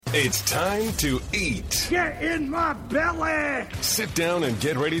It's time to eat. Get in my belly! Sit down and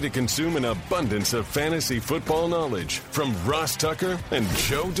get ready to consume an abundance of fantasy football knowledge from Ross Tucker and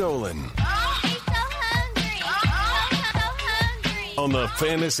Joe Dolan. Oh, he's so hungry. On the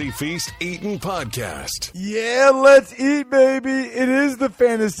Fantasy Feast Eatin' Podcast. Yeah, let's eat, baby. It is the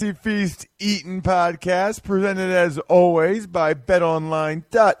Fantasy Feast Eatin' Podcast, presented as always by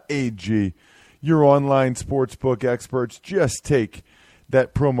betonline.ag. Your online sportsbook experts. Just take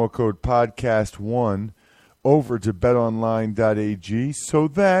that promo code podcast1 over to betonline.ag so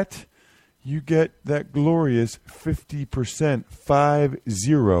that you get that glorious 50%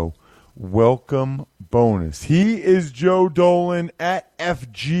 50 welcome bonus. He is Joe Dolan at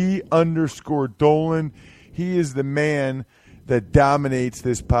FG_Dolan. He is the man that dominates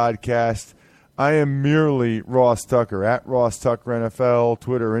this podcast. I am merely Ross Tucker at Ross Tucker NFL,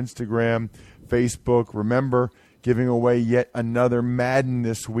 Twitter, Instagram, Facebook. Remember, giving away yet another Madden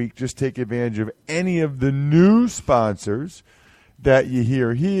this week. Just take advantage of any of the new sponsors that you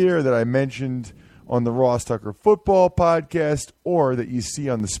hear here, that I mentioned on the Ross Tucker Football Podcast, or that you see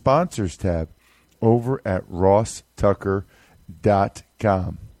on the sponsors tab over at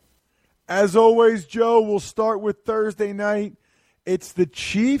rosstucker.com. As always, Joe, we'll start with Thursday night. It's the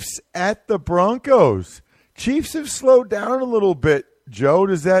Chiefs at the Broncos. Chiefs have slowed down a little bit, Joe.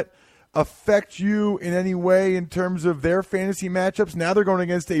 Does that affect you in any way in terms of their fantasy matchups? Now they're going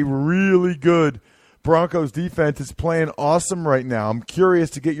against a really good Broncos defense. It's playing awesome right now. I'm curious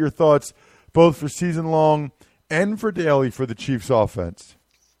to get your thoughts both for season long and for daily for the Chiefs offense.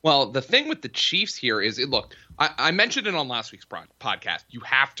 Well, the thing with the Chiefs here is, look, I mentioned it on last week's podcast. You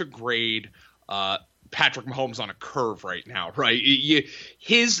have to grade Patrick Mahomes on a curve right now, right?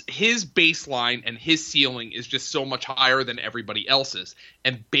 His baseline and his ceiling is just so much higher than everybody else's.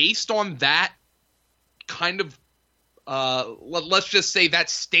 And based on that kind of, let's just say that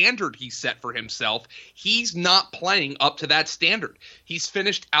standard he set for himself, he's not playing up to that standard. He's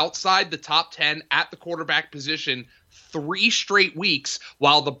finished outside the top 10 at the quarterback position 3 straight weeks,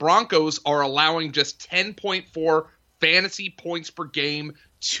 while the Broncos are allowing just 10.4 fantasy points per game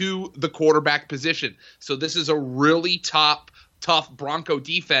to the quarterback position. So this is a really tough Bronco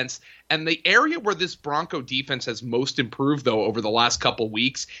defense. And the area where this Bronco defense has most improved, though, over the last couple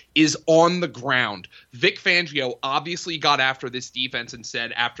weeks is on the ground. Vic Fangio obviously got after this defense and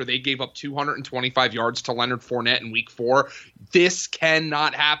said, after they gave up 225 yards to Leonard Fournette in week 4, this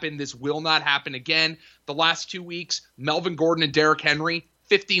cannot happen. This will not happen again. The last 2 weeks, Melvin Gordon and Derrick Henry,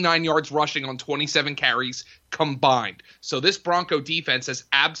 59 yards rushing on 27 carries combined. So this Bronco defense has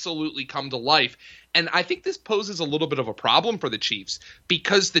absolutely come to life. And I think this poses a little bit of a problem for the Chiefs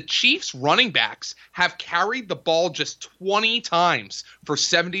because the Chiefs running backs have carried the ball just 20 times for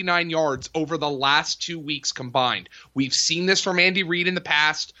 79 yards over the last 2 weeks combined. We've seen this from Andy Reid in the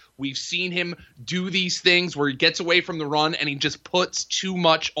past. We've seen him do these things where he gets away from the run and he just puts too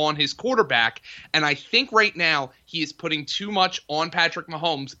much on his quarterback. And I think right now he is putting too much on Patrick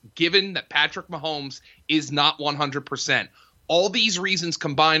Mahomes, given that Patrick Mahomes is not 100%. All these reasons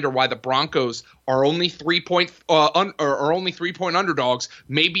combined are why the Broncos are only 3-point underdogs,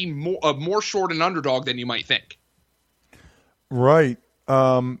 maybe more short an underdog than you might think. Right.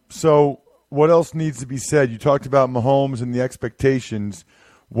 So what else needs to be said? You talked about Mahomes and the expectations.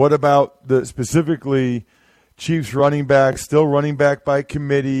 What about the specifically Chiefs running back, still running back by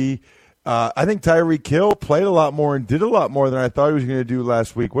committee? I think Tyreek Hill played a lot more and did a lot more than I thought he was going to do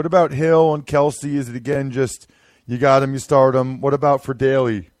last week. What about Hill and Kelsey? Is it again just you got him, you start him? What about for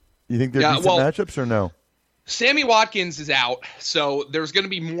daily? You think there's decent matchups or no? Sammy Watkins is out, so there's going to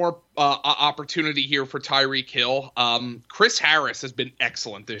be more opportunity here for Tyreek Hill. Chris Harris has been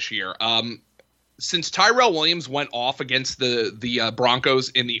excellent this year. Since Tyrell Williams went off against the Broncos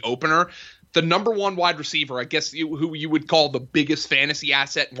in the opener, the number one wide receiver, I guess who you would call the biggest fantasy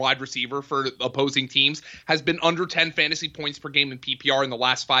asset wide receiver for opposing teams, has been under 10 fantasy points per game in PPR in the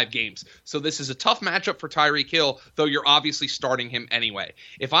last 5 games. So this is a tough matchup for Tyreek Hill, though you're obviously starting him anyway.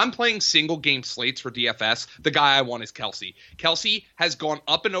 If I'm playing single game slates for DFS, the guy I want is Kelsey. Kelsey has gone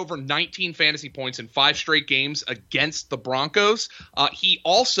up and over 19 fantasy points in 5 straight games against the Broncos. He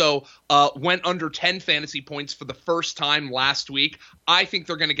also went under 10 fantasy points for the first time last week. I think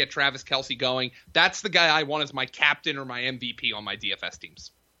they're going to get Travis Kelsey going. That's the guy I want as my captain or my MVP on my DFS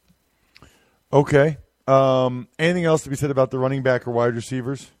teams. Okay. Anything else to be said about the running back or wide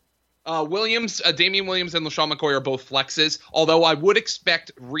receivers? Damian Williams and LaShawn McCoy are both flexes, although I would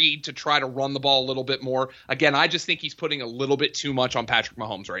expect Reed to try to run the ball a little bit more. Again, I just think he's putting a little bit too much on Patrick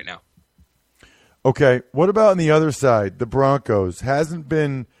Mahomes right now. Okay. What about on the other side? The Broncos hasn't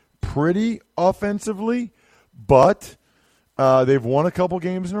been pretty offensively, but They've won a couple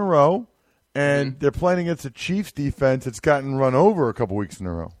games in a row, and they're playing against a Chiefs defense that's gotten run over a couple weeks in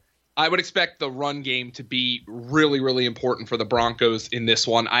a row. I would expect the run game to be really, really important for the Broncos in this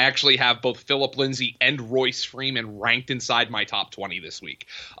one. I actually have both Phillip Lindsay and Royce Freeman ranked inside my top 20 this week.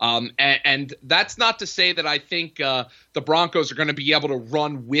 And that's not to say that I think the Broncos are going to be able to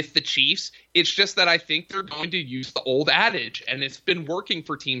run with the Chiefs. It's just that I think they're going to use the old adage, and it's been working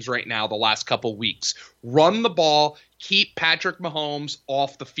for teams right now the last couple weeks. Run the ball, keep Patrick Mahomes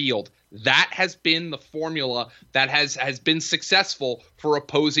off the field. That has been the formula that has been successful for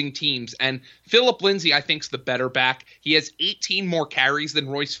opposing teams. And Phillip Lindsay, I think, is the better back. He has 18 more carries than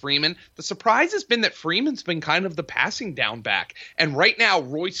Royce Freeman. The surprise has been that Freeman's been kind of the passing down back. And right now,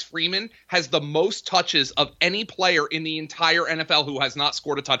 Royce Freeman has the most touches of any player in the entire NFL who has not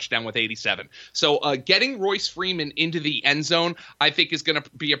scored a touchdown with 87. So getting Royce Freeman into the end zone, I think, is going to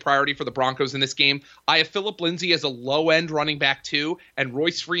be a priority for the Broncos in this game. I have Phillip Lindsay as a low-end running back 2, and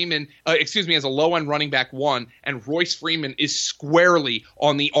Royce Freeman as a low-end running back 1, and Royce Freeman is squarely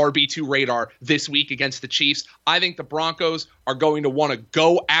on the RB2 radar this week against the Chiefs. I think the Broncos are going to want to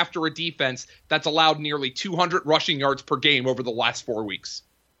go after a defense that's allowed nearly 200 rushing yards per game over the last 4 weeks.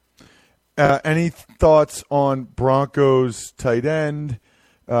 Any thoughts on Broncos tight end,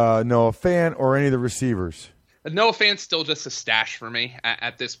 Noah Fant, or any of the receivers? Noah Fant's still just a stash for me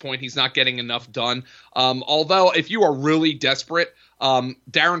at this point. He's not getting enough done. Although, if you are really desperate,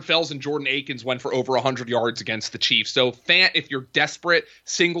 Darren Fells and Jordan Akins went for over 100 yards against the Chiefs. So Fant, if you're desperate,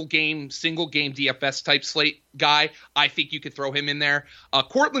 single game DFS type slate guy, I think you could throw him in there.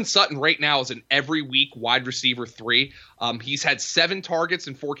 Courtland Sutton right now is an every week wide receiver 3. He's had 7 targets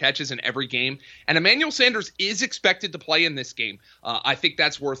and 4 catches in every game. And Emmanuel Sanders is expected to play in this game. I think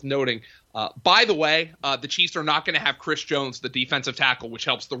that's worth noting. By the way, the Chiefs are not going to have Chris Jones, the defensive tackle, which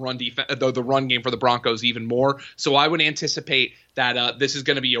helps the run game for the Broncos even more. So I would anticipate that this is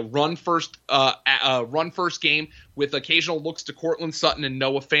going to be a run first game with occasional looks to Courtland Sutton and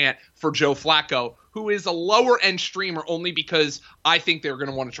Noah Fant for Joe Flacco, who is a lower end streamer only because I think they're going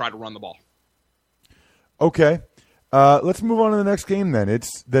to want to try to run the ball. Okay, let's move on to the next game then.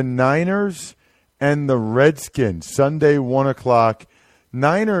 It's the Niners and the Redskins, Sunday 1:00.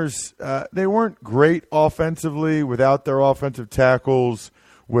 Niners, they weren't great offensively without their offensive tackles,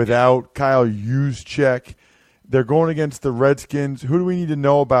 without Kyle Juszczyk. They're going against the Redskins. Who do we need to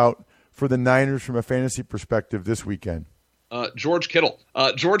know about for the Niners from a fantasy perspective this weekend? George Kittle.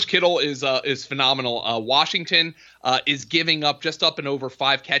 George Kittle is phenomenal. Washington is giving up just up and over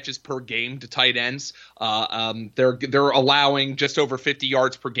 5 catches per game to tight ends. They're allowing just over 50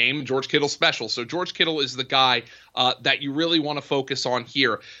 yards per game. George Kittle's special. So George Kittle is the guy that you really want to focus on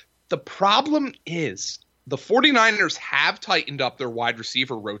here. The problem is the 49ers have tightened up their wide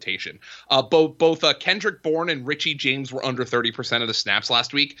receiver rotation. Both Kendrick Bourne and Richie James were under 30% of the snaps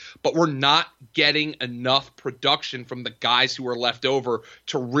last week, but we're not getting enough production from the guys who are left over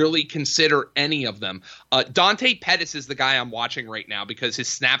to really consider any of them. Dante Pettis is the guy I'm watching right now because his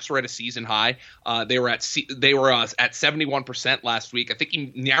snaps were at a season high. They were at 71% last week. I think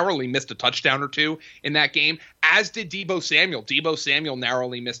he narrowly missed a touchdown or 2 in that game, as did Deebo Samuel. Deebo Samuel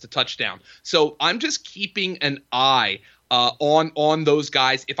narrowly missed a touchdown. So I'm just keeping an eye on those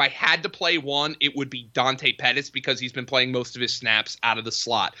guys. If I had to play one, it would be Dante Pettis because he's been playing most of his snaps out of the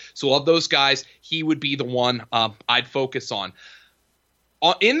slot. So of those guys, he would be the one I'd focus on.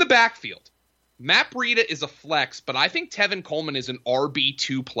 In the backfield, Matt Breida is a flex, but I think Tevin Coleman is an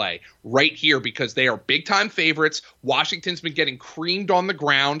RB2 play right here because they are big-time favorites. Washington's been getting creamed on the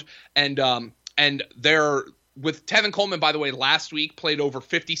ground, and they're – with Tevin Coleman, by the way, last week played over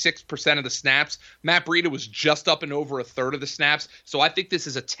 56% of the snaps. Matt Breida was just up and over a third of the snaps. So I think this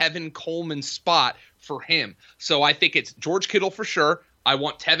is a Tevin Coleman spot for him. So I think it's George Kittle for sure. I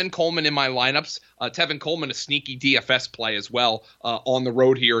want Tevin Coleman in my lineups. Tevin Coleman, a sneaky DFS play as well on the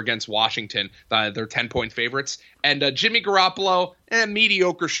road here against Washington. They're 10-point favorites. And Jimmy Garoppolo,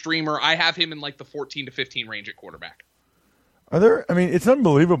 mediocre streamer. I have him in like the 14 to 15 range at quarterback. It's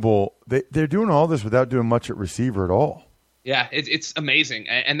unbelievable. They're doing all this without doing much at receiver at all. Yeah, it's amazing.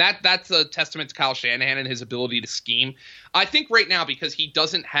 And that's a testament to Kyle Shanahan and his ability to scheme. I think right now because he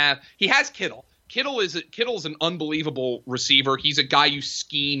has Kittle. Kittle's an unbelievable receiver. He's a guy you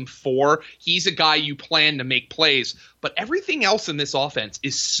scheme for. He's a guy you plan to make plays. But everything else in this offense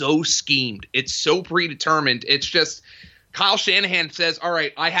is so schemed. It's so predetermined. It's just Kyle Shanahan says, all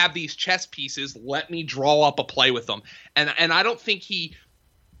right, I have these chess pieces. Let me draw up a play with them. And I don't think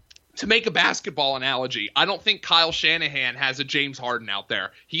to make a basketball analogy, I don't think Kyle Shanahan has a James Harden out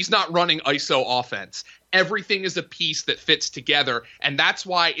there. He's not running ISO offense. everything is a piece that fits together. And that's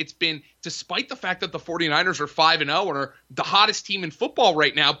why it's been, despite the fact that the 49ers are 5-0 and are the hottest team in football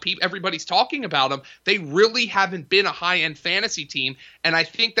right now, everybody's talking about them, they really haven't been a high-end fantasy team. And I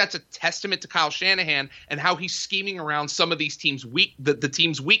think that's a testament to Kyle Shanahan and how he's scheming around some of these teams' the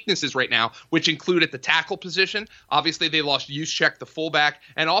team's weaknesses right now, which include at the tackle position. Obviously, they lost Juszczyk, the fullback,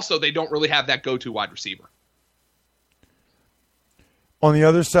 and also they don't really have that go-to wide receiver. On the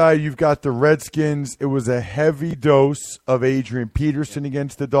other side, you've got the Redskins. It was a heavy dose of Adrian Peterson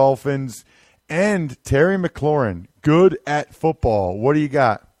against the Dolphins and Terry McLaurin, good at football. What do you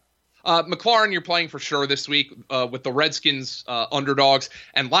got? McLaurin, you're playing for sure this week with the Redskins underdogs.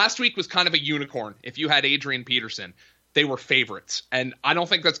 And last week was kind of a unicorn. If you had Adrian Peterson, they were favorites. And I don't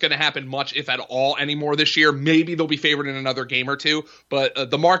think that's going to happen much, if at all, anymore this year. Maybe they'll be favored in another game or two. But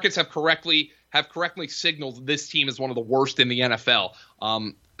the markets have correctly signaled this team is one of the worst in the NFL.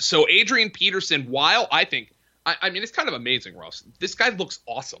 So Adrian Peterson, while I think, I mean, it's kind of amazing, Russ. This guy looks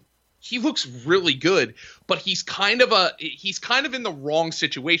awesome. He looks really good, but he's kind of in the wrong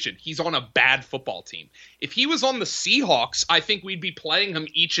situation. He's on a bad football team. If he was on the Seahawks, I think we'd be playing him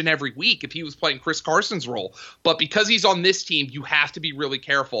each and every week if he was playing Chris Carson's role. But because he's on this team, you have to be really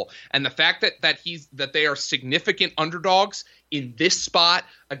careful. And the fact that they are significant underdogs in this spot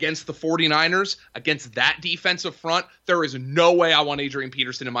against the 49ers, against that defensive front, there is no way I want Adrian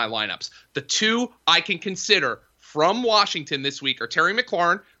Peterson in my lineups. The two I can consider from Washington this week are Terry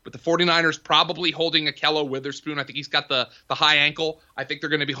McLaurin, with the 49ers probably holding Akello Witherspoon. I think he's got the high ankle. I think they're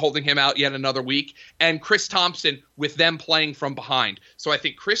going to be holding him out yet another week. And Chris Thompson with them playing from behind. So I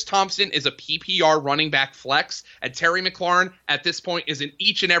think Chris Thompson is a PPR running back flex, and Terry McLaurin at this point is an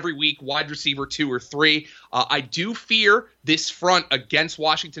each and every week wide receiver 2 or 3. I do fear this front against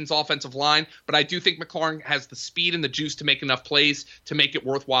Washington's offensive line, but I do think McLaurin has the speed and the juice to make enough plays to make it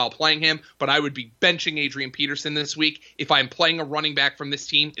worthwhile playing him. But I would be benching Adrian Peterson this week. If I'm playing a running back from this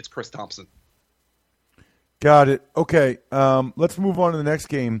team, it's Chris Thompson. Got it. Okay, let's move on to the next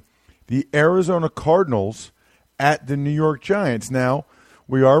game. The Arizona Cardinals at the New York Giants. Now,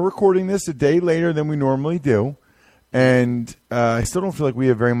 we are recording this a day later than we normally do, and I still don't feel like we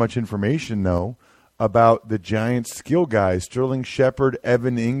have very much information, though, about the Giants' skill guys. Sterling Shepard,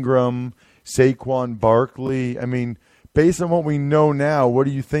 Evan Ingram, Saquon Barkley. I mean, based on what we know now, what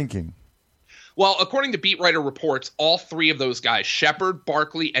are you thinking? Well, according to beat writer reports, all three of those guys, Shepard,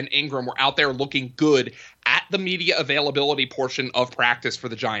 Barkley, and Ingram, were out there looking good at the media availability portion of practice for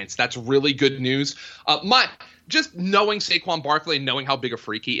the Giants. That's really good news. Just knowing Saquon Barkley and knowing how big a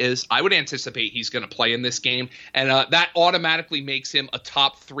freak he is, I would anticipate he's going to play in this game, and that automatically makes him a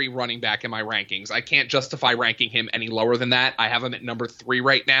top 3 running back in my rankings. I can't justify ranking him any lower than that. I have him at number 3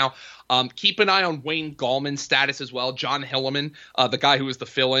 right now. Keep an eye on Wayne Gallman's status as well. John Hilliman, the guy who was the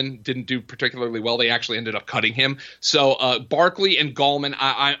fill-in, didn't do particularly well. They actually ended up cutting him. So Barkley and Gallman,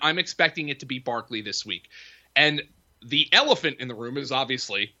 I'm expecting it to be Barkley this week. And the elephant in the room is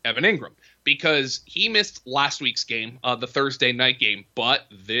obviously Evan Ingram, because he missed last week's game, the Thursday night game. But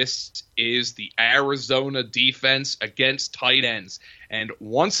this is the Arizona defense against tight ends. And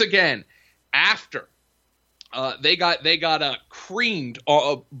once again, after they got creamed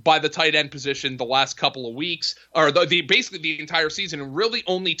by the tight end position the last couple of weeks, or basically the entire season, and really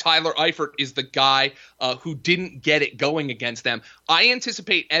only Tyler Eifert is the guy who didn't get it going against them. I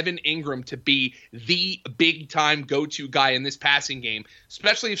anticipate Evan Ingram to be the big-time go-to guy in this passing game,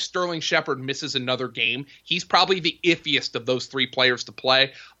 especially if Sterling Shepard misses another game. He's probably the iffiest of those 3 players to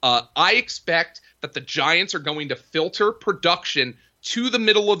play. I expect that the Giants are going to filter production to the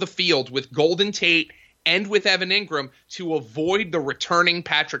middle of the field with Golden Tate and with Evan Ingram to avoid the returning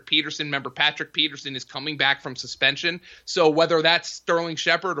Patrick Peterson. Remember, Patrick Peterson is coming back from suspension. So whether that's Sterling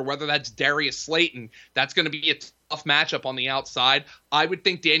Shepard or whether that's Darius Slayton, that's going to be a tough matchup on the outside. I would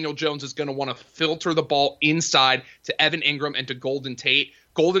think Daniel Jones is going to want to filter the ball inside to Evan Ingram and to Golden Tate.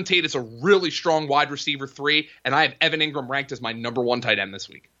 Golden Tate is a really strong wide receiver 3, and I have Evan Ingram ranked as my number 1 tight end this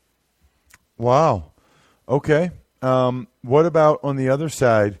week. Wow. Okay. What about on the other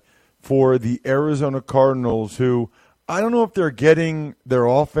side for the Arizona Cardinals, who I don't know if they're getting their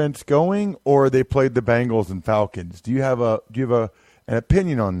offense going or they played the Bengals and Falcons? Do you have an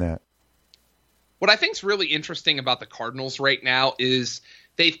opinion on that? What I think is really interesting about the Cardinals right now is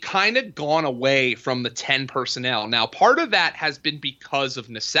they've kind of gone away from the 10 personnel. Now, part of that has been because of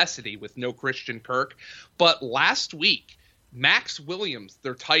necessity with no Christian Kirk, but last week, Max Williams,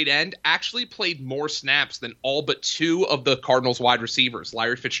 their tight end, actually played more snaps than all but 2 of the Cardinals wide receivers,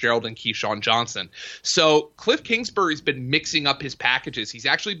 Larry Fitzgerald and Keyshawn Johnson. So Cliff Kingsbury's been mixing up his packages. He's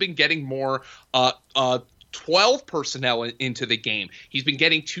actually been getting more 12 personnel into the game. He's been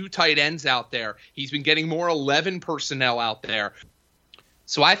getting 2 tight ends out there. He's been getting more 11 personnel out there.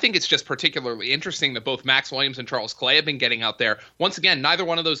 So I think it's just particularly interesting that both Max Williams and Charles Clay have been getting out there. Once again, neither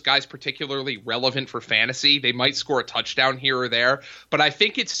one of those guys particularly relevant for fantasy. They might score a touchdown here or there, but I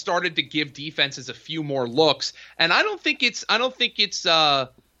think it's started to give defenses a few more looks. And I don't think it's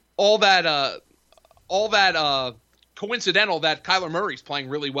all that coincidental that Kyler Murray's playing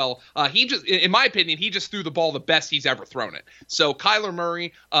really well. In my opinion, he just threw the ball the best he's ever thrown it. So Kyler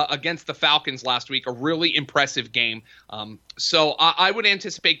Murray against the Falcons last week, a really impressive game. So I would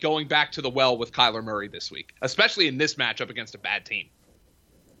anticipate going back to the well with Kyler Murray this week, especially in this matchup against a bad team.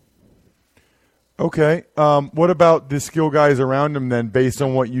 Okay. What about the skill guys around him then, based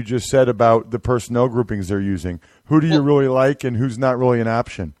on what you just said about the personnel groupings they're using? Who do you really like and who's not really an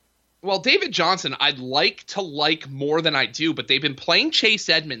option? Well, David Johnson, I'd like to like more than I do, but they've been playing Chase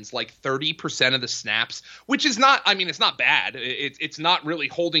Edmonds like 30% of the snaps, which is not, it's not bad. It's not really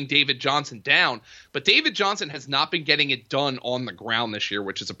holding David Johnson down, but David Johnson has not been getting it done on the ground this year,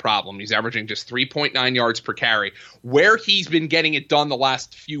 which is a problem. He's averaging just 3.9 yards per carry. Where he's been getting it done the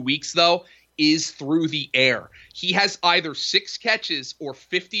last few weeks, though, is through the air. He has either 6 catches or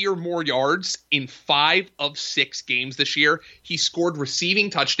 50 or more yards in 5 of 6 games this year. He scored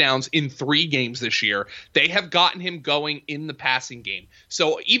receiving touchdowns in 3 games this year. They have gotten him going in the passing game.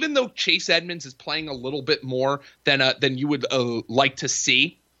 So even though Chase Edmonds is playing a little bit more than you would like to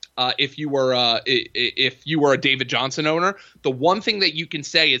see, if you were a David Johnson owner, the one thing that you can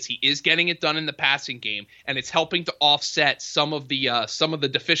say is he is getting it done in the passing game, and it's helping to offset some of the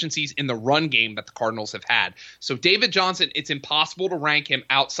deficiencies in the run game that the Cardinals have had. So David Johnson, it's impossible to rank him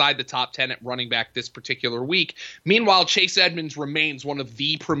outside the top 10 at running back this particular week. Meanwhile, Chase Edmonds remains one of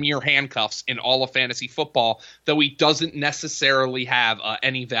the premier handcuffs in all of fantasy football, though he doesn't necessarily have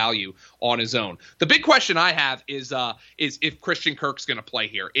any value on his own. The big question I have is if Christian Kirk's going to play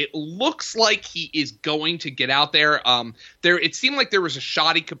here. It looks like he is going to get out there. It seemed like there was a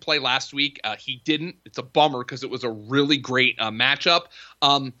shot he could play last week. He didn't. It's a bummer because it was a really great matchup.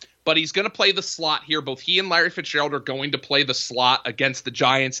 But he's going to play the slot here. Both he and Larry Fitzgerald are going to play the slot against the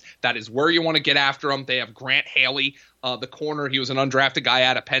Giants. That is where you want to get after him. They have Grant Haley, the corner. He was an undrafted guy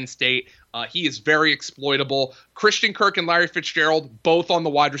out of Penn State. He is very exploitable. Christian Kirk and Larry Fitzgerald, both on the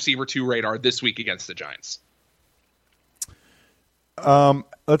wide receiver 2 radar this week against the Giants.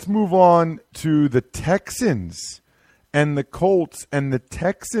 Let's move on to the Texans and the Colts. And the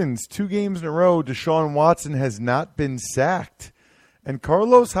Texans, 2 games in a row, Deshaun Watson has not been sacked. And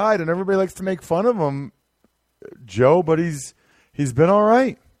Carlos Hyde, and everybody likes to make fun of him, Joe, but he's been all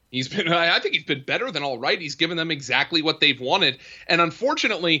right. I think he's been better than all right. He's given them exactly what they've wanted. And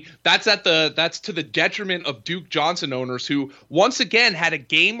unfortunately, that's to the detriment of Duke Johnson owners who once again had a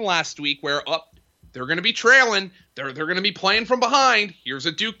game last week where they're going to be trailing. They're going to be playing from behind. Here's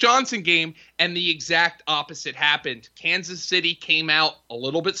a Duke Johnson game. And the exact opposite happened. Kansas City came out a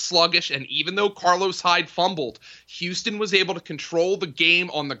little bit sluggish. And even though Carlos Hyde fumbled, Houston was able to control the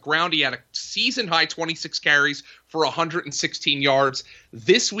game on the ground. He had a season high 26 carries for 116 yards.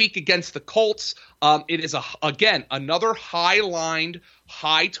 This week against the Colts, it is, again, another high-lined,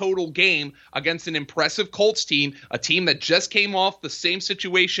 high-total game against an impressive Colts team, a team that just came off the same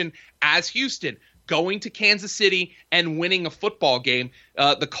situation as Houston, going to Kansas City and winning a football game.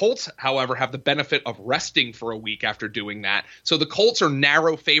 The Colts, however, have the benefit of resting for a week after doing that. So the Colts are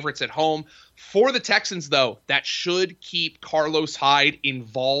narrow favorites at home. For the Texans, though, that should keep Carlos Hyde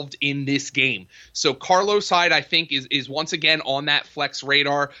involved in this game. So Carlos Hyde, I think, is once again on that flex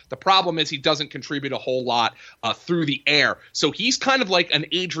radar. The problem is he doesn't contribute a whole lot through the air. So he's kind of like an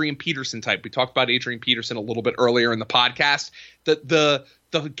Adrian Peterson type. We talked about Adrian Peterson a little bit earlier in the podcast.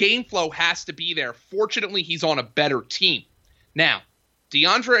 The game flow has to be there. Fortunately, he's on a better team. Now,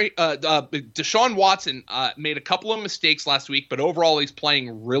 Deshaun Watson made a couple of mistakes last week, but overall he's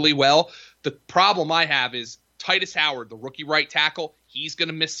playing really well. The problem I have is Titus Howard, the rookie right tackle. He's going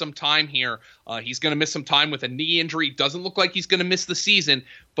to miss some time here. He's going to miss some time with a knee injury. Doesn't look like he's going to miss the season,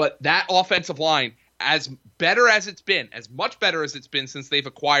 but that offensive line, as much better as it's been since they've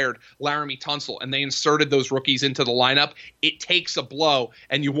acquired Laramie Tunsil and they inserted those rookies into the lineup, it takes a blow,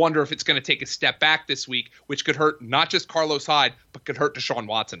 and you wonder if it's going to take a step back this week, which could hurt not just Carlos Hyde, but could hurt Deshaun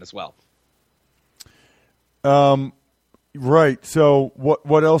Watson as well. Right. So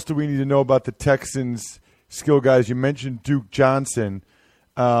what else do we need to know about the Texans skill guys? You mentioned Duke Johnson.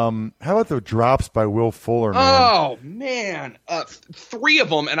 How about the drops by Will Fuller, man? Oh, man. 3 of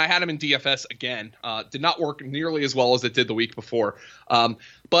them, and I had him in DFS again. Did not work nearly as well as it did the week before.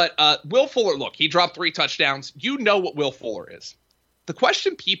 But Will Fuller, look, he dropped 3 touchdowns. You know what Will Fuller is. The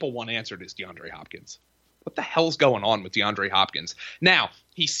question people want answered is DeAndre Hopkins. what the hell's going on with DeAndre Hopkins? Now,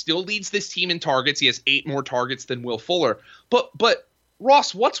 he still leads this team in targets. He has 8 more targets than Will Fuller. But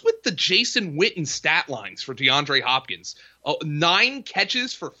Ross, what's with the Jason Witten stat lines for DeAndre Hopkins? 9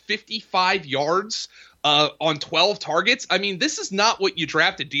 catches for 55 yards on 12 targets. I mean, this is not what you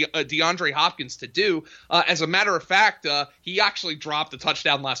drafted DeAndre Hopkins to do. As a matter of fact, he actually dropped a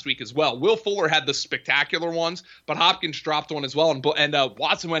touchdown last week as well. Will Fuller had the spectacular ones, but Hopkins dropped one as well, and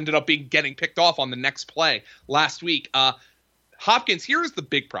Watson ended up getting picked off on the next play last week. Hopkins, here's the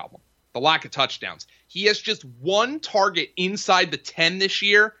big problem, the lack of touchdowns. He has just 1 target inside the 10 this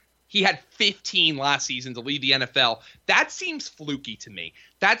year. He had 15 last season to lead the NFL. That seems fluky to me.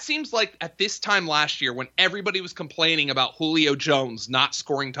 That seems like at this time last year when everybody was complaining about Julio Jones not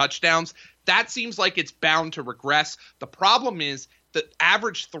scoring touchdowns, that seems like it's bound to regress. The problem is the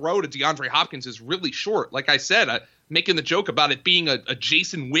average throw to DeAndre Hopkins is really short. Like I said, making the joke about it being a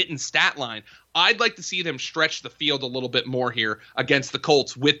Jason Witten stat line. I'd like to see them stretch the field a little bit more here against the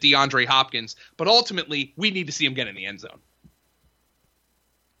Colts with DeAndre Hopkins. But ultimately, we need to see him get in the end zone.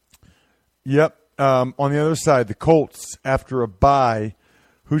 Yep. On the other side, the Colts, after a bye,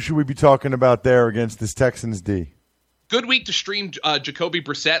 who should we be talking about there against this Texans D? Good week to stream Jacoby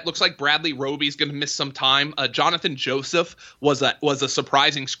Brissett. Looks like Bradley Roby's going to miss some time. Jonathan Joseph was a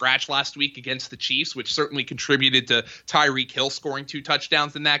surprising scratch last week against the Chiefs, which certainly contributed to Tyreek Hill scoring 2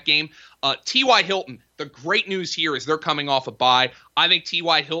 touchdowns in that game. T.Y. Hilton, the great news here is they're coming off a bye. I think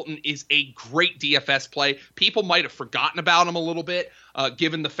T.Y. Hilton is a great DFS play. People might have forgotten about him a little bit,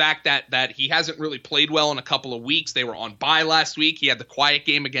 given the fact that he hasn't really played well in a couple of weeks. They were on bye last week. He had the quiet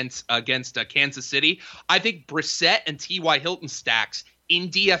game against Kansas City. I think Brissett and T.Y. Hilton stacks in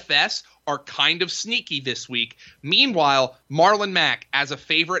DFS are kind of sneaky this week. Meanwhile, Marlon Mack, as a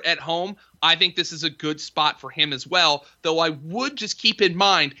favorite at home, I think this is a good spot for him as well, though I would just keep in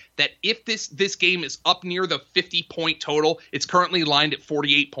mind that if this game is up near the 50-point total, it's currently lined at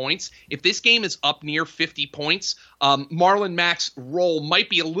 48 points. If this game is up near 50 points, Marlon Mack's role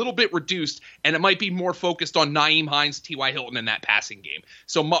might be a little bit reduced, and it might be more focused on Nyheim Hines, T.Y. Hilton in that passing game.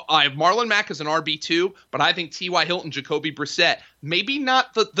 So I have Marlon Mack as an RB2, but I think T.Y. Hilton, Jacoby Brissett, maybe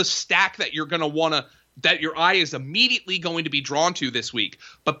not the stack that you're going to want to that your eye is immediately going to be drawn to this week.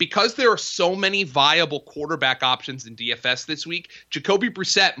 But because there are so many viable quarterback options in DFS this week, Jacoby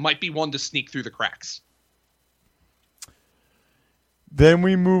Brissett might be one to sneak through the cracks. Then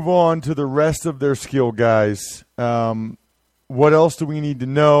we move on to the rest of their skill guys. What else do we need to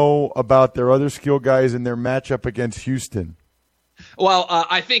know about their other skill guys in their matchup against Houston? Well,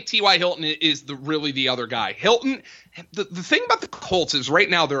 I think T.Y. Hilton is really the other guy. Hilton, the thing about the Colts is right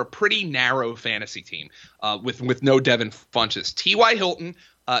now they're a pretty narrow fantasy team with no Devin Funchess. T.Y. Hilton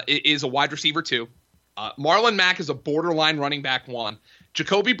is a wide receiver 2. Marlon Mack is a borderline running back 1.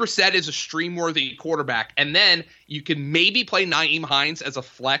 Jacoby Brissett is a stream-worthy quarterback. And then you can maybe play Nyheim Hines as a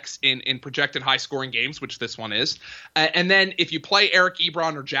flex in projected high-scoring games, which this one is. And then if you play Eric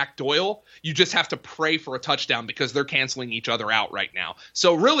Ebron or Jack Doyle, you just have to pray for a touchdown because they're canceling each other out right now.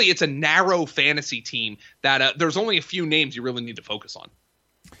 So really it's a narrow fantasy team that there's only a few names you really need to focus on.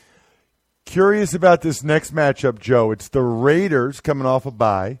 Curious about this next matchup, Joe. It's the Raiders coming off a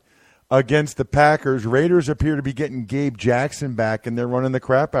bye against the Packers. Raiders appear to be getting Gabe Jackson back, and they're running the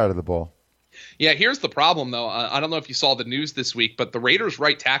crap out of the ball. Yeah, here's the problem, though. I don't know if you saw the news this week, but the Raiders'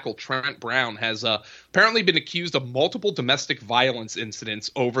 right tackle, Trent Brown, has apparently been accused of multiple domestic violence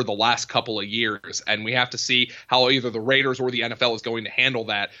incidents over the last couple of years, and we have to see how either the Raiders or the NFL is going to handle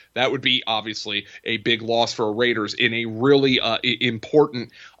that. That would be, obviously, a big loss for Raiders in a really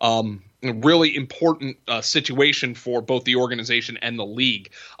important situation for both the organization and the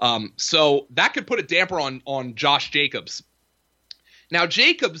league. So that could put a damper on Josh Jacobs. Now,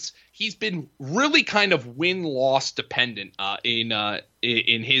 Jacobs, he's been really kind of win-loss dependent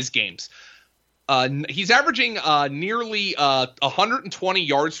in his games. He's averaging nearly 120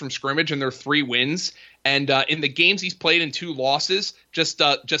 yards from scrimmage in their 3 wins, and in the games he's played in 2 losses, just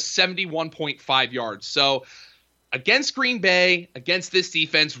 71.5 yards. So against Green Bay, against this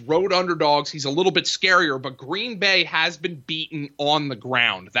defense, road underdogs, he's a little bit scarier, but Green Bay has been beaten on the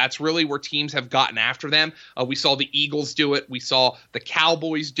ground. That's really where teams have gotten after them. We saw the Eagles do it. We saw the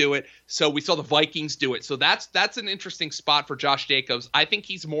Cowboys do it. So we saw the Vikings do it. So that's an interesting spot for Josh Jacobs. I think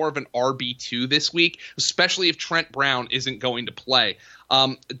he's more of an RB2 this week, especially if Trent Brown isn't going to play.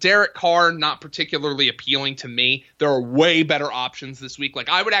 Derek Carr, not particularly appealing to me. There are way better options this week. Like,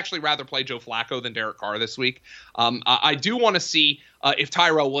 I would actually rather play Joe Flacco than Derek Carr this week. I do want to see if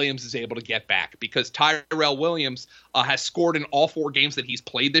Tyrell Williams is able to get back, because Tyrell Williams has scored in all 4 games that he's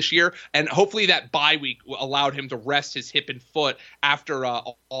played this year, and hopefully that bye week allowed him to rest his hip and foot after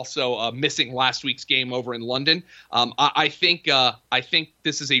also missing last week's game over in London. I think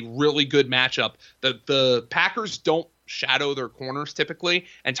this is a really good matchup. The Packers don't shadow their corners typically,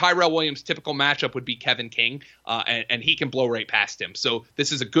 and Tyrell Williams' typical matchup would be Kevin King, and he can blow right past him. So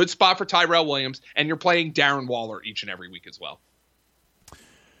this is a good spot for Tyrell Williams, and you're playing Darren Waller each and every week as well.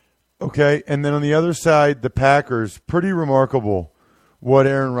 Okay, and then on the other side, the Packers, pretty remarkable what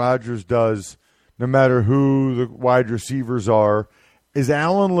Aaron Rodgers does no matter who the wide receivers are. Is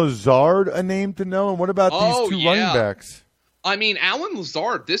Allen Lazard a name to know? And what about these 2 running backs? I mean, Allen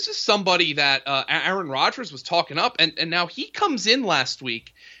Lazard, this is somebody that Aaron Rodgers was talking up, and now he comes in last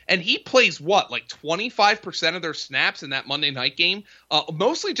week, and he plays like 25% of their snaps in that Monday night game,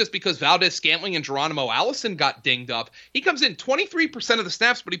 mostly just because Valdez-Scantling and Geronimo Allison got dinged up. He comes in 23% of the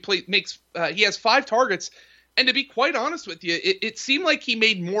snaps, but he has 5 targets. And to be quite honest with you, it seemed like he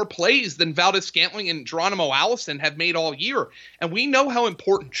made more plays than Valdez-Scantling and Geronimo Allison have made all year. And we know how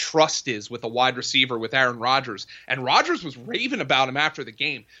important trust is with a wide receiver with Aaron Rodgers. And Rodgers was raving about him after the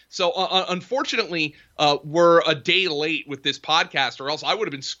game. So unfortunately, we're a day late with this podcast, or else I would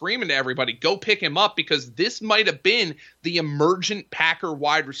have been screaming to everybody, go pick him up, because this might have been the emergent Packer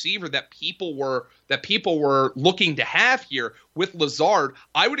wide receiver that people were looking to have here with Lazard.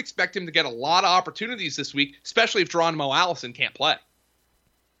 I would expect him to get a lot of opportunities this week, especially if Geronimo Allison can't play.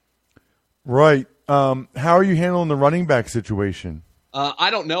 Right. How are you handling the running back situation? I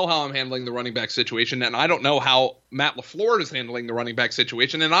don't know how I'm handling the running back situation, and I don't know how Matt LaFleur is handling the running back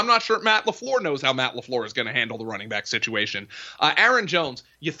situation, and I'm not sure Matt LaFleur knows how Matt LaFleur is going to handle the running back situation. Aaron Jones,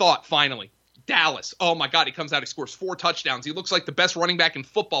 you thought, finally. Dallas, oh my God, he comes out, he scores 4 touchdowns. He looks like the best running back in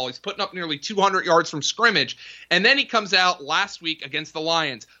football. He's putting up nearly 200 yards from scrimmage. And then he comes out last week against the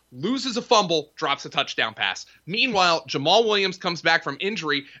Lions, loses a fumble, drops a touchdown pass. Meanwhile, Jamal Williams comes back from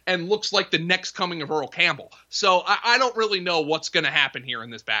injury and looks like the next coming of Earl Campbell. So I don't really know what's going to happen here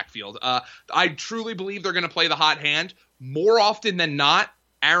in this backfield. I truly believe they're going to play the hot hand. More often than not,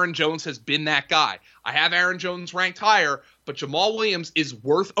 Aaron Jones has been that guy. I have Aaron Jones ranked higher, but Jamal Williams is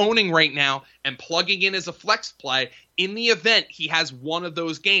worth owning right now and plugging in as a flex play in the event he has one of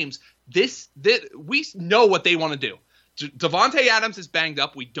those games. We know what they want to do. Davante Adams is banged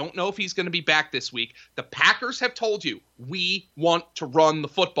up. We don't know if he's going to be back this week. The Packers have told you, we want to run the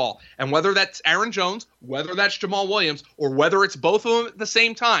football. And whether that's Aaron Jones, whether that's Jamal Williams, or whether it's both of them at the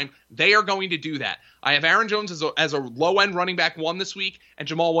same time, they are going to do that. I have Aaron Jones as a low-end running back 1 this week, and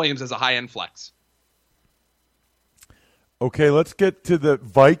Jamal Williams as a high-end flex. Okay, let's get to the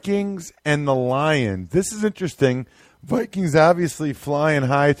Vikings and the Lions. This is interesting. Vikings obviously flying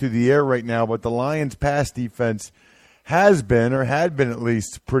high through the air right now, but the Lions' pass defense has been, or had been at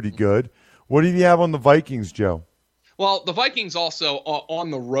least, pretty good. What do you have on the Vikings, Joe? Well, the Vikings also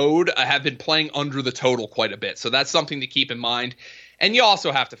on the road have been playing under the total quite a bit, so that's something to keep in mind. And you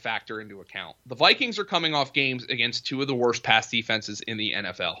also have to factor into account the Vikings are coming off games against 2 of the worst pass defenses in the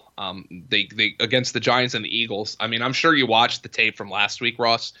NFL. They against the Giants and the Eagles. I mean, I'm sure you watched the tape from last week,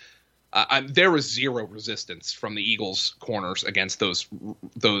 Ross. There was zero resistance from the Eagles' corners against those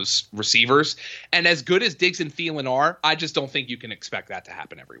receivers. And as good as Diggs and Thielen are, I just don't think you can expect that to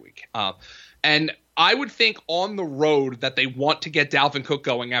happen every week. And I would think on the road that they want to get Dalvin Cook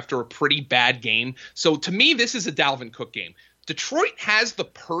going after a pretty bad game. So to me, this is a Dalvin Cook game. Detroit has the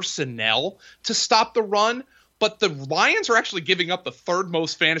personnel to stop the run, but the Lions are actually giving up the 3rd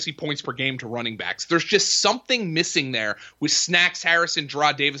most fantasy points per game to running backs. There's just something missing there with Snacks, Harrison,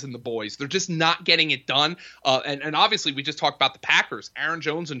 Jarrad Davis, and the boys. They're just not getting it done. And obviously, we just talked about the Packers. Aaron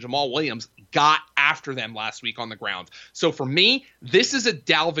Jones and Jamal Williams got after them last week on the ground. So for me, this is a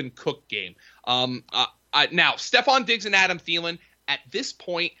Dalvin Cook game. Now, Stephon Diggs and Adam Thielen, at this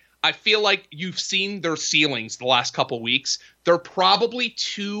point, I feel like you've seen their ceilings the last couple weeks. They're probably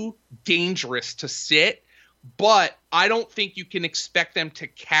too dangerous to sit, but I don't think you can expect them to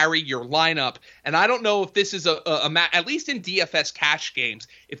carry your lineup. And I don't know if this is at least in DFS cash games,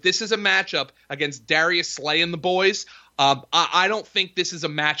 if this is a matchup against Darius Slay and the boys, I don't think this is a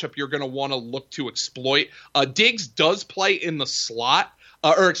matchup you're going to want to look to exploit. Diggs does play in the slot,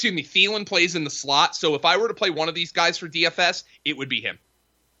 Thielen plays in the slot. So if I were to play one of these guys for DFS, it would be him.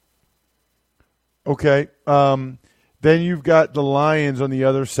 Okay. Then you've got the Lions on the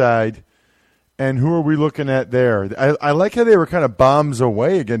other side. And who are we looking at there? I like how they were kind of bombs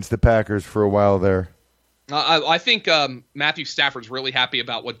away against the Packers for a while there. I think Matthew Stafford's really happy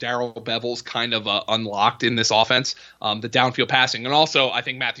about what Darrell Bevell's kind of unlocked in this offense, the downfield passing. And also, I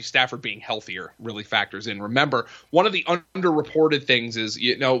think Matthew Stafford being healthier really factors in. Remember, one of the underreported things is,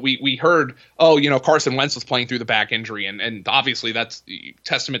 we heard, Carson Wentz was playing through the back injury. And obviously that's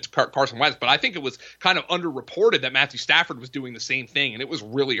testament to Carson Wentz. But I think it was kind of underreported that Matthew Stafford was doing the same thing. And it was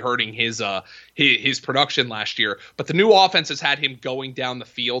really hurting his production last year. But the new offense has had him going down the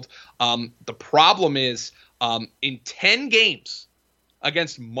field. The problem is, in 10 games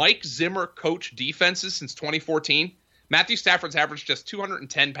against Mike Zimmer coach defenses since 2014, Matthew Stafford's averaged just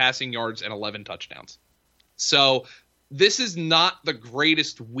 210 passing yards and 11 touchdowns. So this is not the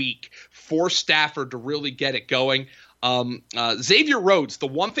greatest week for Stafford to really get it going. Xavier Rhodes, the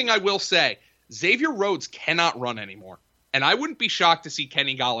one thing I will say, Xavier Rhodes cannot run anymore. And I wouldn't be shocked to see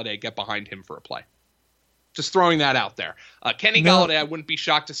Kenny Golladay get behind him for a play. Just throwing that out there. Kenny Golladay, I wouldn't be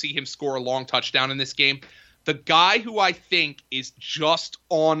shocked to see him score a long touchdown in this game. The guy who I think is just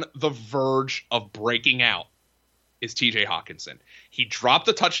on the verge of breaking out is TJ Hawkinson. He dropped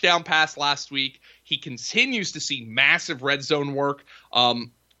the touchdown pass last week. He continues to see massive red zone work.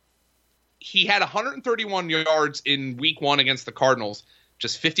 He had 131 yards in week 1 against the Cardinals,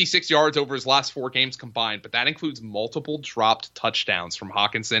 just 56 yards over his last 4 games combined, but that includes multiple dropped touchdowns from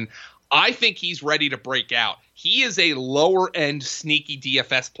Hawkinson. I think he's ready to break out. He is a lower-end sneaky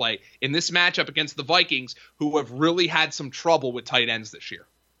DFS play in this matchup against the Vikings, who have really had some trouble with tight ends this year.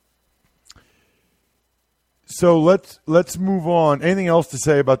 So let's move on. Anything else to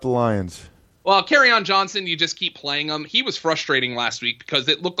say about the Lions? Well, Kerryon Johnson, you just keep playing him. He was frustrating last week because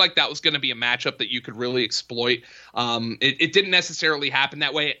it looked like that was going to be a matchup that you could really exploit. It didn't necessarily happen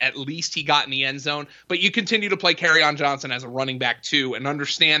that way. At least he got in the end zone. But you continue to play Kerryon Johnson as a running back too, and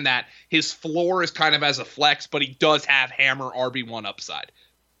understand that his floor is kind of as a flex, but he does have hammer RB1 upside.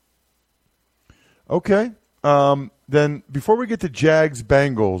 Okay. Then before we get to Jags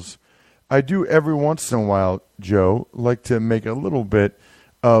Bengals, I do every once in a while, Joe, like to make a little bit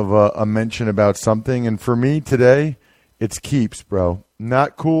of a mention about something. And for me today, it's keeps, bro.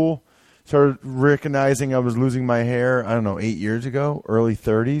 Not cool. Started recognizing I was losing my hair, 8 years ago, early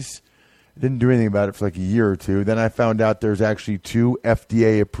 30s. I didn't do anything about it for like a year or two. Then I found out there's actually 2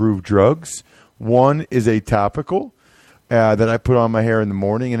 FDA-approved drugs. One is a topical that I put on my hair in the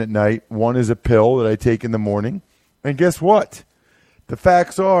morning and at night. One is a pill that I take in the morning. And guess what? The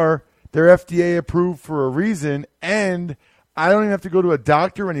facts are they're FDA-approved for a reason, and I don't even have to go to a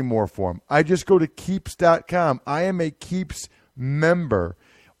doctor anymore for them. I just go to Keeps.com. I am a Keeps member.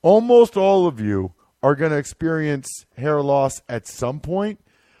 Almost all of you are going to experience hair loss at some point.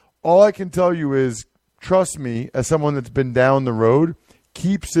 All I can tell you is, trust me, as someone that's been down the road,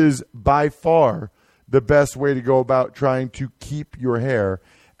 Keeps is by far the best way to go about trying to keep your hair.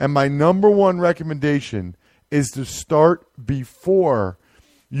 And my number one recommendation is to start before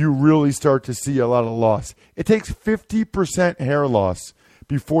you really start to see a lot of loss. It takes 50% hair loss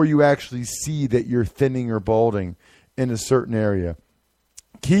before you actually see that you're thinning or balding in a certain area.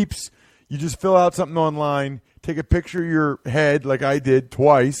 Keeps, you just fill out something online, take a picture of your head like I did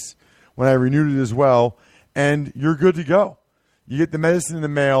twice when I renewed it as well, and you're good to go. You get the medicine in the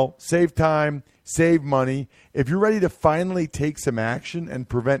mail, save time, save money. If you're ready to finally take some action and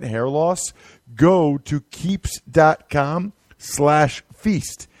prevent hair loss, go to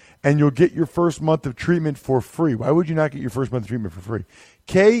Keeps.com/feast, and you'll get your first month of treatment for free. Why would you not get your first month of treatment for free?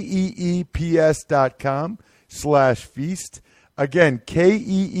 KEEPS.com/feast. Again,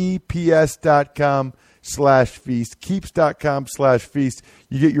 KEEPS.com/feast. Keeps.com/feast.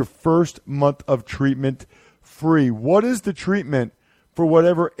 You get your first month of treatment free. What is the treatment for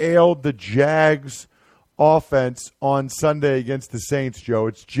whatever ailed the Jags offense on Sunday against the Saints, Joe?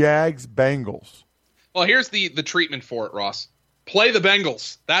 It's Jags Bengals. Well, here's the treatment for it, Ross. Play the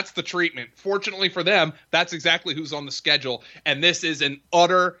Bengals. That's the treatment. Fortunately for them, that's exactly who's on the schedule. And this is an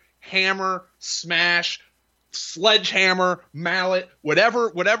utter hammer, smash, sledgehammer, mallet,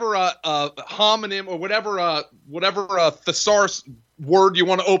 whatever homonym or whatever thesaurus word you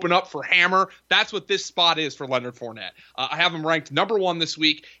want to open up for hammer. That's what this spot is for Leonard Fournette. I have him ranked number 1 this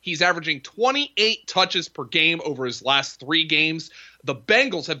week. He's averaging 28 touches per game over his last 3 games. The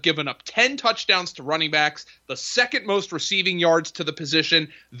Bengals have given up 10 touchdowns to running backs, the second most receiving yards to the position.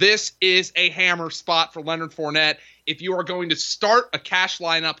 This is a hammer spot for Leonard Fournette. If you are going to start a cash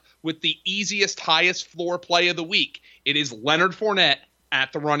lineup with the easiest, highest floor play of the week, it is Leonard Fournette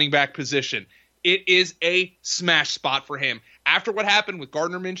at the running back position. It is a smash spot for him. After what happened with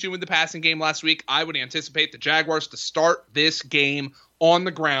Gardner Minshew in the passing game last week, I would anticipate the Jaguars to start this game on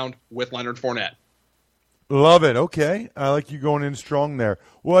the ground with Leonard Fournette. Love it. Okay. I like you going in strong there.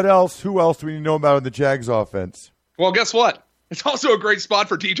 What else? Who else do we need to know about in the Jags offense? Well, guess what? It's also a great spot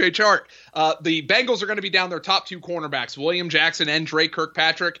for DJ Chark. The Bengals are going to be down their top two cornerbacks, William Jackson and Drake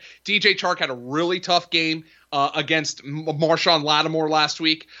Kirkpatrick. DJ Chark had a really tough game against Marshawn Lattimore last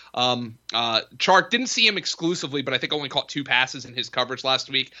week. Chark didn't see him exclusively, but I think only caught 2 passes in his coverage last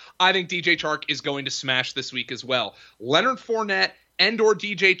week. I think DJ Chark is going to smash this week as well. Leonard Fournette and or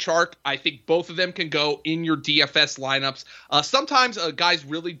DJ Chark, I think both of them can go in your DFS lineups. Sometimes guys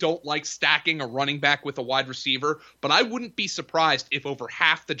really don't like stacking a running back with a wide receiver, but I wouldn't be surprised if over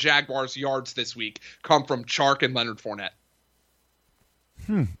half the Jaguars' yards this week come from Chark and Leonard Fournette.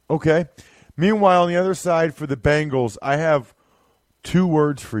 Okay. Meanwhile, on the other side for the Bengals, I have 2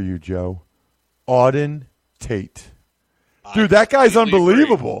 words for you, Joe. Auden Tate. Dude, that guy's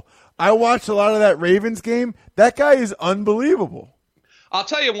unbelievable. I watched a lot of that Ravens game. That guy is unbelievable. I'll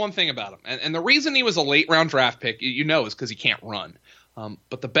tell you one thing about him, and the reason he was a late-round draft pick, is because he can't run.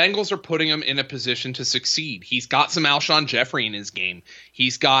 But the Bengals are putting him in a position to succeed. He's got some Alshon Jeffrey in his game.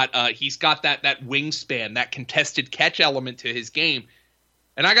 He's got that wingspan, that contested catch element to his game.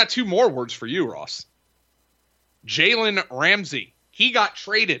 And I got 2 more words for you, Ross. Jalen Ramsey. He got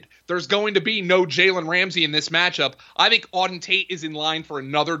traded. There's going to be no Jalen Ramsey in this matchup. I think Auden Tate is in line for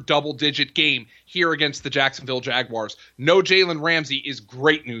another double-digit game here against the Jacksonville Jaguars. No Jalen Ramsey is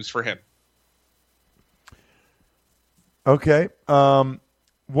great news for him. Okay.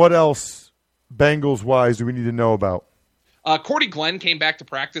 What else, Bengals-wise, do we need to know about? Cordy Glenn came back to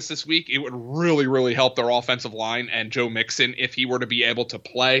practice this week. It would really, really help their offensive line and Joe Mixon if he were to be able to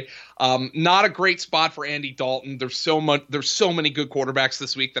play. Not a great spot for Andy Dalton. There's so many good quarterbacks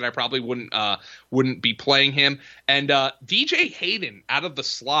this week that I probably wouldn't be playing him. And DJ Hayden out of the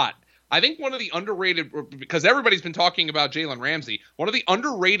slot. I think one of the underrated, because everybody's been talking about Jalen Ramsey, one of the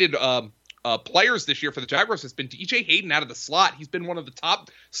underrated players this year for the Jaguars has been DJ Hayden out of the slot. He's been one of the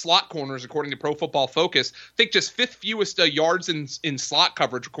top slot corners according to Pro Football Focus. I think just 5th fewest yards in slot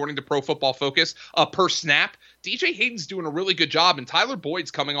coverage according to Pro Football Focus per snap. DJ Hayden's doing a really good job, and Tyler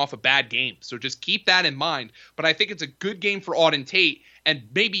Boyd's coming off a bad game, so just keep that in mind. But I think it's a good game for Auden Tate, and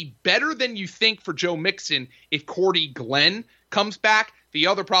maybe better than you think for Joe Mixon if Cordy Glenn comes back. The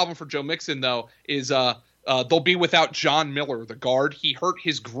other problem for Joe Mixon, though, is they'll be without John Miller, the guard. He hurt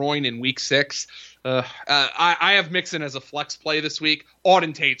his groin in week 6. I have Mixon as a flex play this week.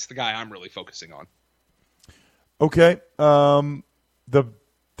 Auden Tate's the guy I'm really focusing on. Okay.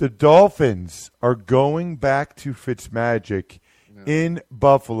 The Dolphins are going back to Fitzmagic in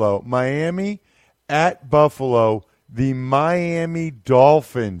Buffalo. Miami at Buffalo. The Miami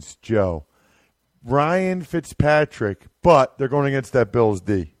Dolphins, Joe. Ryan Fitzpatrick, but they're going against that Bills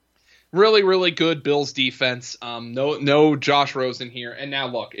D. Really, really good Bills defense. No Josh Rosen here. And now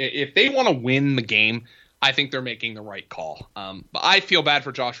look, if they want to win the game, I think they're making the right call. But I feel bad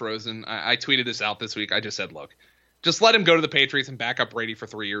for Josh Rosen. I tweeted this out this week. I just said, look, just let him go to the Patriots and back up Brady for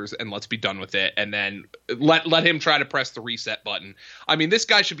 3 years, and let's be done with it. And then let him try to press the reset button. I mean, this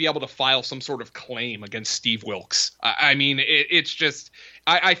guy should be able to file some sort of claim against Steve Wilkes. It's just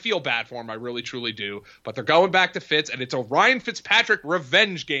I feel bad for him. I really, truly do. But they're going back to Fitz, and it's a Ryan Fitzpatrick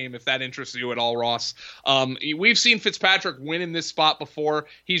revenge game, if that interests you at all, Ross. We've seen Fitzpatrick win in this spot before.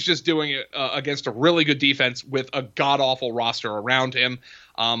 He's just doing it against a really good defense with a god-awful roster around him.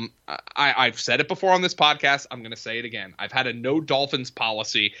 I've said it before on this podcast. I'm going to say it again. I've had a no Dolphins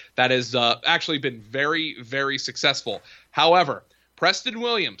policy that has actually been very, very successful. However, Preston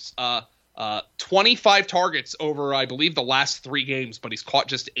Williams, 25 targets over, I believe, the last 3 games, but he's caught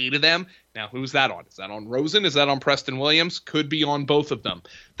just 8 of them. Now, who's that on? Is that on Rosen? Is that on Preston Williams? Could be on both of them.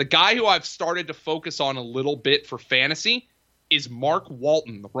 The guy who I've started to focus on a little bit for fantasy is Mark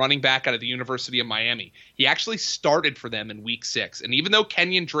Walton, the running back out of the University of Miami. He actually started for them in week 6. And even though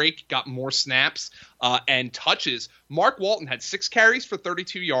Kenyon Drake got more snaps and touches, Mark Walton had 6 carries for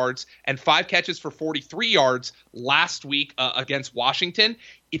 32 yards and 5 catches for 43 yards last week against Washington.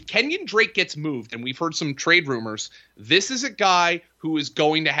 If Kenyon Drake gets moved, and we've heard some trade rumors, this is a guy who is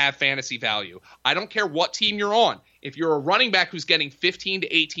going to have fantasy value. I don't care what team you're on. If you're a running back who's getting 15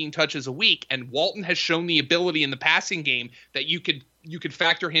 to 18 touches a week, and Walton has shown the ability in the passing game that you could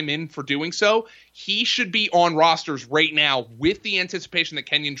factor him in for doing so, he should be on rosters right now with the anticipation that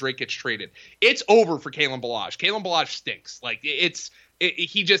Kenyon Drake gets traded. It's over for Kalen Ballage. Kalen Ballage stinks.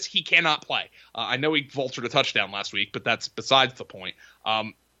 He cannot play. I know he vultured a touchdown last week, but that's besides the point.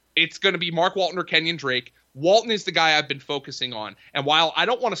 It's going to be Mark Walton or Kenyon Drake. Walton is the guy I've been focusing on. And while I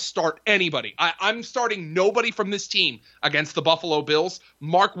don't want to start anybody, I'm starting nobody from this team against the Buffalo Bills.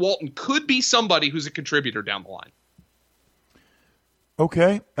 Mark Walton could be somebody who's a contributor down the line.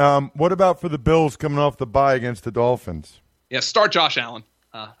 Okay. What about for the Bills coming off the bye against the Dolphins? Yeah, start Josh Allen.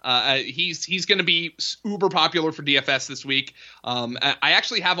 He's going to be uber popular for DFS this week. I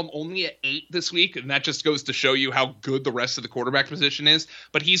actually have him only at 8 this week, and that just goes to show you how good the rest of the quarterback position is.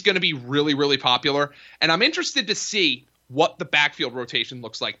 But he's going to be really, really popular. And I'm interested to see what the backfield rotation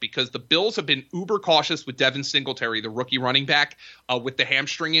looks like, because the Bills have been uber cautious with Devin Singletary, the rookie running back, with the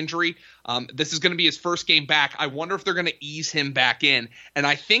hamstring injury. This is going to be his first game back. I wonder if they're going to ease him back in. And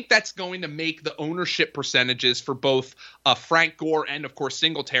I think that's going to make the ownership percentages for both Frank Gore and, of course,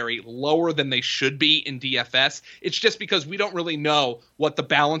 Singletary lower than they should be in DFS. It's just because we don't really know what the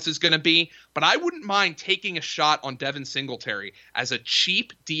balance is going to be. But I wouldn't mind taking a shot on Devin Singletary as a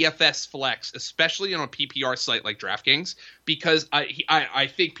cheap DFS flex, especially on a PPR site like DraftKings, because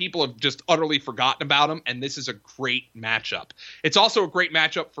I think people have just utterly forgotten about him, and this is a great matchup. It's also a great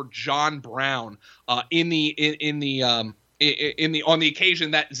matchup for John Brown on the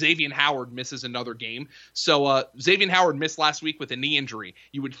occasion that Xavier Howard misses another game. So Xavier Howard missed last week with a knee injury.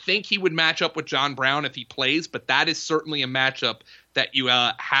 You would think he would match up with John Brown if he plays, but that is certainly a matchup that you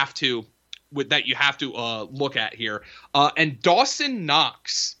have to look at here. And Dawson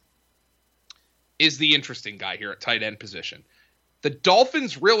Knox is the interesting guy here at tight end position. The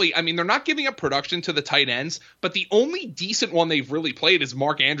Dolphins really, I mean, they're not giving up production to the tight ends, but the only decent one they've really played is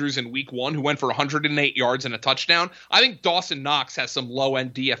Mark Andrews in week 1, who went for 108 yards and a touchdown. I think Dawson Knox has some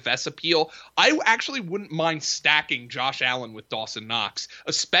low-end DFS appeal. I actually wouldn't mind stacking Josh Allen with Dawson Knox,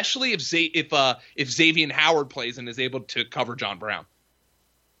 especially if Xavier Howard plays and is able to cover John Brown.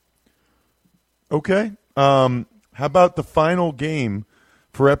 Okay. How about the final game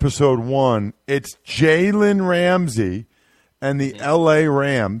for episode 1? It's Jalen Ramsey and the L.A.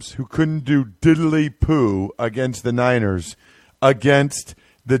 Rams, who couldn't do diddly-poo against the Niners, against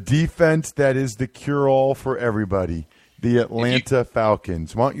the defense that is the cure-all for everybody, the Atlanta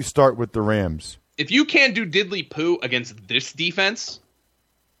Falcons. Why don't you start with the Rams? If you can't do diddly-poo against this defense,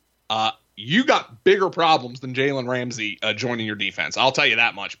 you got bigger problems than Jalen Ramsey joining your defense. I'll tell you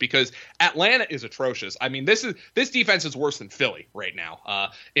that much, because Atlanta is atrocious. I mean, this defense is worse than Philly right now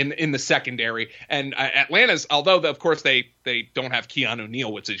in the secondary. And Atlanta's, although of course they don't have Keanu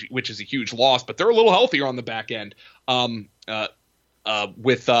Neal, which is a huge loss, but they're a little healthier on the back end.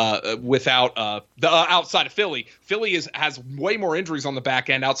 Without the outside of Philly. Philly has way more injuries on the back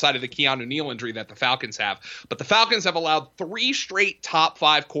end outside of the Keanu Neal injury that the Falcons have. But the Falcons have allowed 3 straight top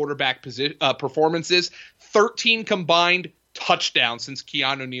 5 quarterback performances, 13 combined touchdowns since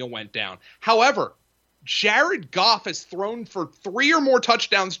Keanu Neal went down. However, Jared Goff has thrown for 3 or more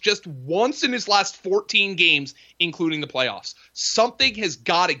touchdowns just once in his last 14 games, including the playoffs. Something has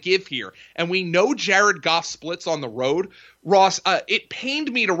got to give here. And we know Jared Goff splits on the road. Ross, it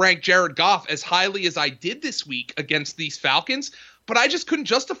pained me to rank Jared Goff as highly as I did this week against these Falcons, but I just couldn't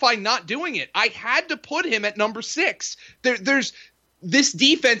justify not doing it. I had to put him at number 6. This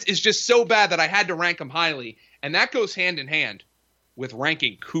defense is just so bad that I had to rank him highly, and that goes hand in hand with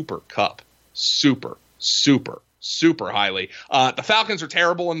ranking Cooper Kupp super highly. The Falcons are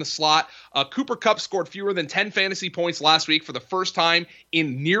terrible in the slot. Cooper Kupp scored fewer than 10 fantasy points last week for the first time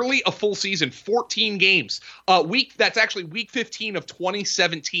in nearly a full season, 14 games. That's actually week 15 of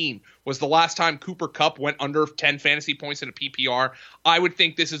 2017 was the last time Cooper Kupp went under 10 fantasy points in a PPR. I would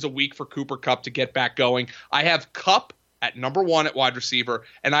think this is a week for Cooper Kupp to get back going. I have Kupp at number 1 at wide receiver,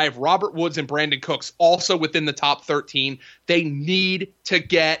 and I have Robert Woods and Brandon Cooks also within the top 13. They need to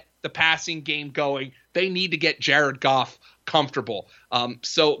get the passing game going. They need to get Jared Goff comfortable.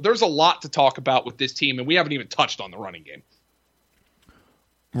 So there's a lot to talk about with this team, and we haven't even touched on the running game.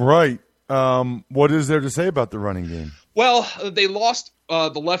 Right. What is there to say about the running game? Well, they lost the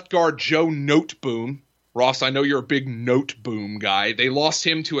left guard Joe Noteboom. Ross, I know you're a big Noteboom guy. They lost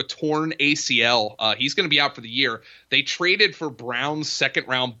him to a torn ACL. He's going to be out for the year. They traded for Browns'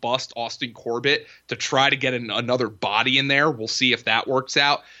 second-round bust Austin Corbett to try to get another body in there. We'll see if that works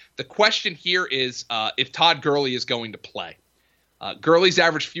out. The question here is if Todd Gurley is going to play. Gurley's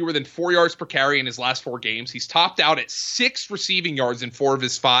averaged fewer than 4 yards per carry in his last 4 games. He's topped out at 6 receiving yards in 4 of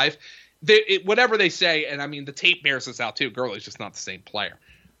his 5. Whatever they say, and I mean, the tape bears this out too, Gurley's just not the same player.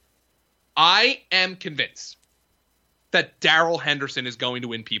 I am convinced that Darrell Henderson is going to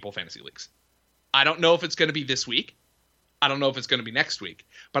win people fantasy leagues. I don't know if it's going to be this week. I don't know if it's going to be next week.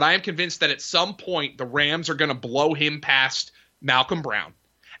 But I am convinced that at some point the Rams are going to blow him past Malcolm Brown.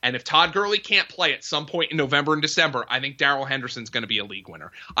 And if Todd Gurley can't play at some point in November and December, I think Darrell Henderson's going to be a league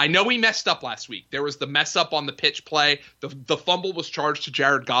winner. I know he messed up last week. There was the mess up on the pitch play. The fumble was charged to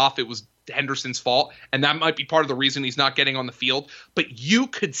Jared Goff. It was Henderson's fault, and that might be part of the reason he's not getting on the field. But you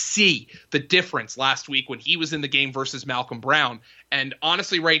could see the difference last week when he was in the game versus Malcolm Brown. And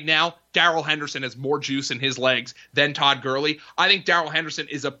honestly, right now, Darrell Henderson has more juice in his legs than Todd Gurley. I think Darrell Henderson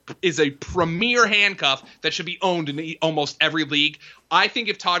is a premier handcuff that should be owned in almost every league. I think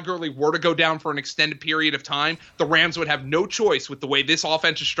if Todd Gurley were to go down for an extended period of time, the Rams would have no choice with the way this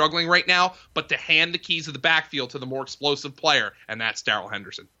offense is struggling right now, but to hand the keys of the backfield to the more explosive player, and that's Darrell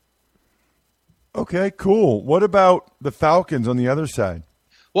Henderson. Okay, cool. What about the Falcons on the other side?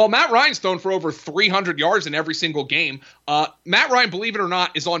 Well, Matt Ryan's thrown for over 300 yards in every single game. Matt Ryan, believe it or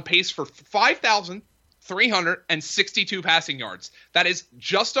not, is on pace for 5,362 passing yards. That is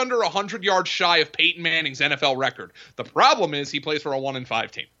just under 100 yards shy of Peyton Manning's NFL record. The problem is he plays for a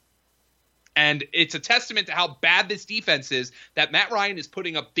 1-5 team. And it's a testament to how bad this defense is that Matt Ryan is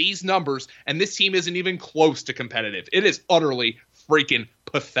putting up these numbers, and this team isn't even close to competitive. It is utterly freaking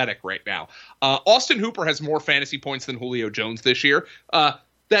pathetic right now. Austin Hooper has more fantasy points than Julio Jones this year.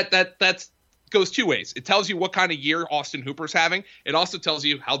 That goes two ways. It tells you what kind of year Austin Hooper's having. It also tells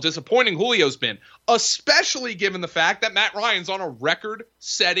you how disappointing Julio's been, especially given the fact that Matt Ryan's on a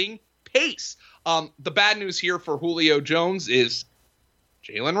record-setting pace. The bad news here for Julio Jones is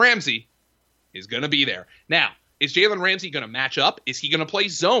Jalen Ramsey is going to be there. Now, is Jalen Ramsey going to match up? Is he going to play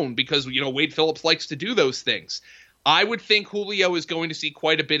zone? Because, Wade Phillips likes to do those things. I would think Julio is going to see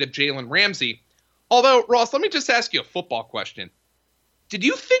quite a bit of Jalen Ramsey. Although, Ross, let me just ask you a football question. Did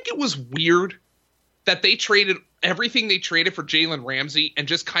you think it was weird that they traded everything they traded for Jalen Ramsey and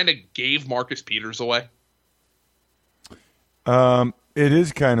just kind of gave Marcus Peters away? It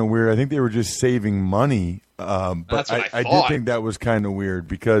is kind of weird. I think they were just saving money. But I did think that was kind of weird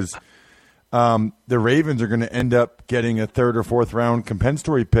because the Ravens are going to end up getting a third or fourth round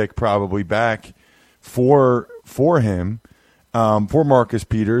compensatory pick probably back for him, for Marcus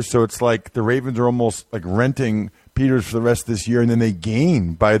Peters. So it's like the Ravens are almost like renting Peters for the rest of this year, and then they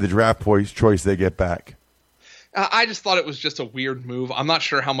gain by the draft choice they get back. I just thought it was just a weird move. I'm not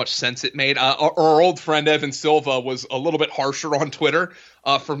sure how much sense it made. Our old friend Evan Silva was a little bit harsher on Twitter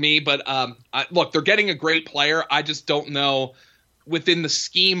for me, but look, they're getting a great player. I just don't know within the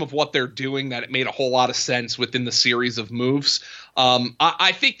scheme of what they're doing that it made a whole lot of sense within the series of moves.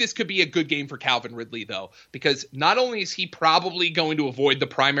 I think this could be a good game for Calvin Ridley, though, because not only is he probably going to avoid the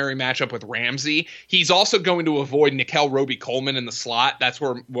primary matchup with Ramsey, he's also going to avoid Nickel Roby-Coleman in the slot. That's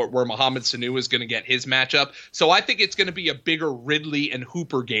where Mohamed Sanu is going to get his matchup. So I think it's going to be a bigger Ridley and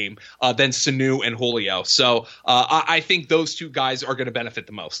Hooper game than Sanu and Julio. So I think those two guys are going to benefit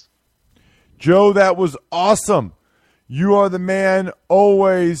the most. Joe, that was awesome. You are the man,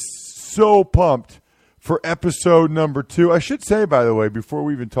 always so pumped for episode number 2. I should say, by the way, before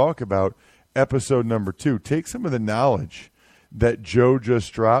we even talk about episode number 2, take some of the knowledge that Joe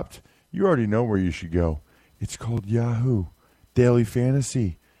just dropped. You already know where you should go. It's called Yahoo Daily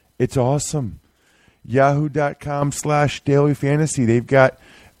Fantasy. It's awesome. Yahoo.com/Daily Fantasy. They've got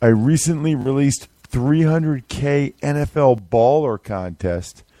a recently released $300K NFL Baller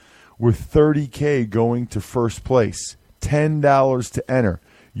contest with $30K going to first place. $10 to enter.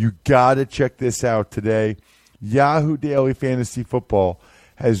 You got to check this out today. Yahoo Daily Fantasy Football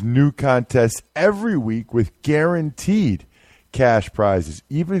has new contests every week with guaranteed cash prizes.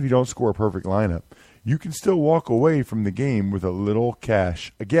 Even if you don't score a perfect lineup, you can still walk away from the game with a little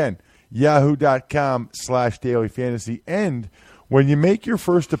cash. Again, yahoo.com/Daily Fantasy. And when you make your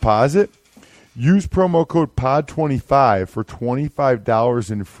first deposit, use promo code POD25 for $25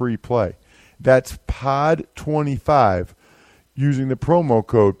 in free play. That's POD25 using the promo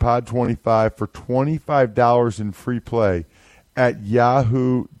code POD25 for $25 in free play at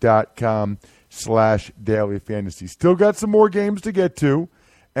yahoo.com/Daily Fantasy. Still got some more games to get to,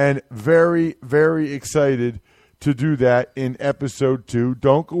 and very, very excited to do that in episode 2.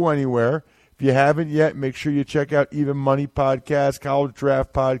 Don't go anywhere. If you haven't yet, make sure you check out Even Money Podcast, College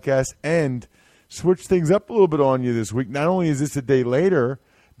Draft Podcast, and switch things up a little bit on you this week. Not only is this a day later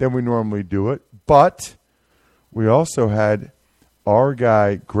than we normally do it, but we also had our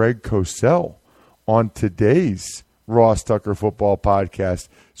guy Greg Cosell on today's Ross Tucker Football Podcast.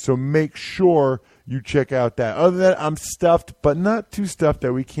 So make sure you check out that. Other than that, I'm stuffed, but not too stuffed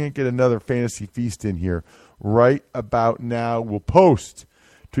that we can't get another fantasy feast in here right about now. We'll post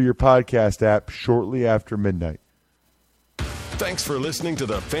to your podcast app shortly after midnight. Thanks for listening to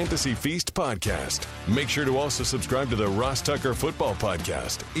the Fantasy Feast podcast. Make sure to also subscribe to the Ross Tucker Football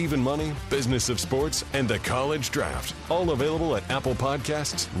Podcast, Even Money, Business of Sports, and the College Draft. All available at Apple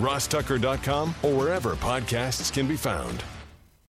Podcasts, rosstucker.com, or wherever podcasts can be found.